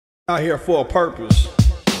Out here for a purpose.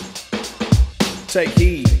 Take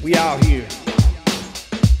heed, we out here.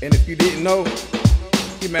 And if you didn't know,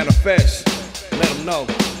 Hemanifezt, let them know.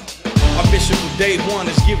 Our mission from day one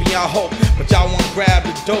is giving y'all hope, but y'all wanna grab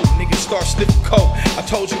the dope, niggas start sniffing coke. I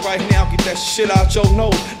told you right now, get that shit out your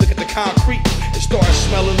nose. Look at the concrete and start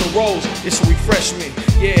smelling the rose. It's a refreshment,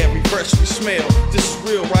 yeah, refreshment smell. This is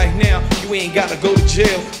real right now, you ain't gotta go to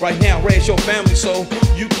jail. Right now, raise your family so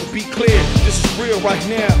you can be clear. This is real right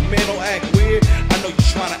now, man, don't act weird. I know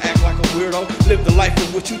you're trying to act like a weirdo. Live the life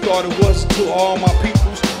of what you thought it was. To all my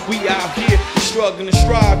peoples, we out here struggling and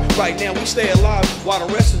strive. Right now we stay alive while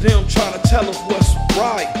the rest of them trying to tell us what's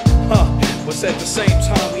right. But at the same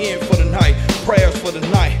time we in for the night. Prayers for the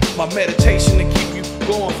night. My meditation to keep you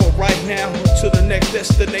going from right now to the next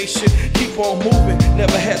destination. Keep on moving,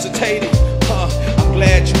 never hesitating. I'm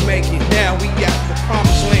glad you make it. Now we got the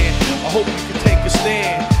promised land. I hope you can take a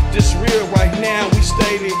stand. This real right now, we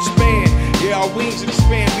stay to expand. Yeah, our wings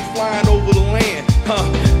expand, we flying over the land.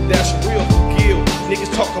 That's real for Gil.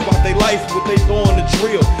 Niggas talk about their life, but they doing the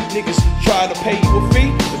drill. Niggas try to pay you a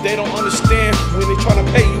fee, but they don't understand. When they try to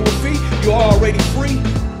pay you a fee, you're already free.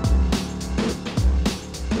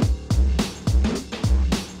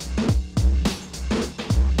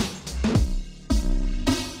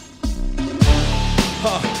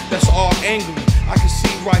 That's all angry. I can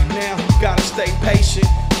see right now, you gotta stay patient.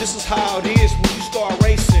 This is how it is when you start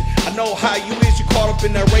racing. I know how you is, you caught up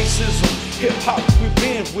in that racism. Hip hop, we've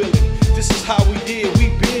been willing. This is how we did,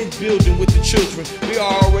 we've been building with the children. We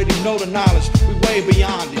already know the knowledge, we way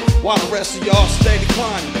beyond it. While the rest of y'all stay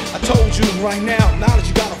declining. I told you right now, knowledge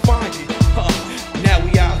you gotta find it. Now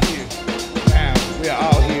we out here. Now we are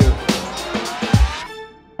out here.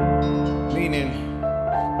 Meaning,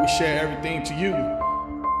 we share everything to you.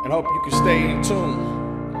 And hope you can stay in tune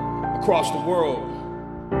across the world.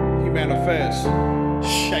 Hemanifezt,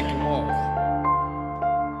 check